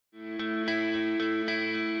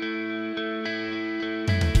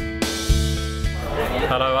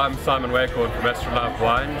Hello, I'm Simon Waghorn from Astrolove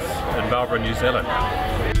Wines in Melbourne, New Zealand.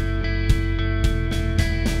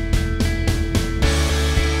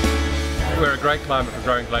 We're a great climate for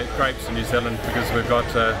growing grapes in New Zealand because we've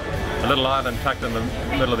got a little island tucked in the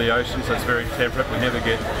middle of the ocean, so it's very temperate. We never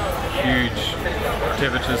get huge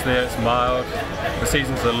temperatures there, it's mild. The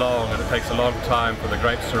seasons are long and it takes a long time for the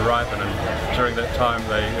grapes to ripen, and during that time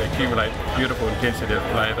they accumulate beautiful intensity of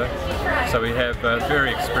flavour. So we have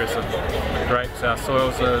very expressive grapes. Our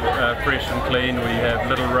soils are fresh and clean, we have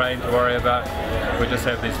little rain to worry about. We just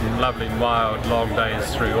have these lovely mild long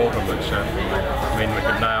days through autumn, which mean we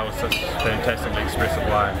can nail such fantastically expressive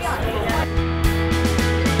wines.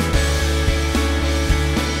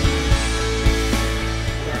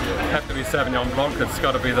 Have to be Sauvignon Blanc. It's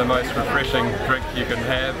got to be the most refreshing drink you can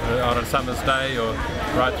have on a summer's day or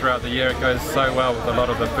right throughout the year. It goes so well with a lot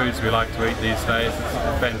of the foods we like to eat these days.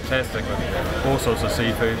 It's fantastic with all sorts of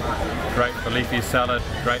seafood. Great for leafy salad,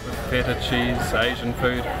 great with feta cheese, Asian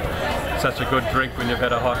food. Such a good drink when you've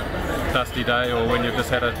had a hot, dusty day or when you've just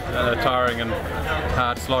had a tiring and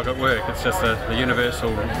hard slog at work. It's just a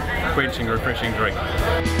universal, quenching, refreshing drink.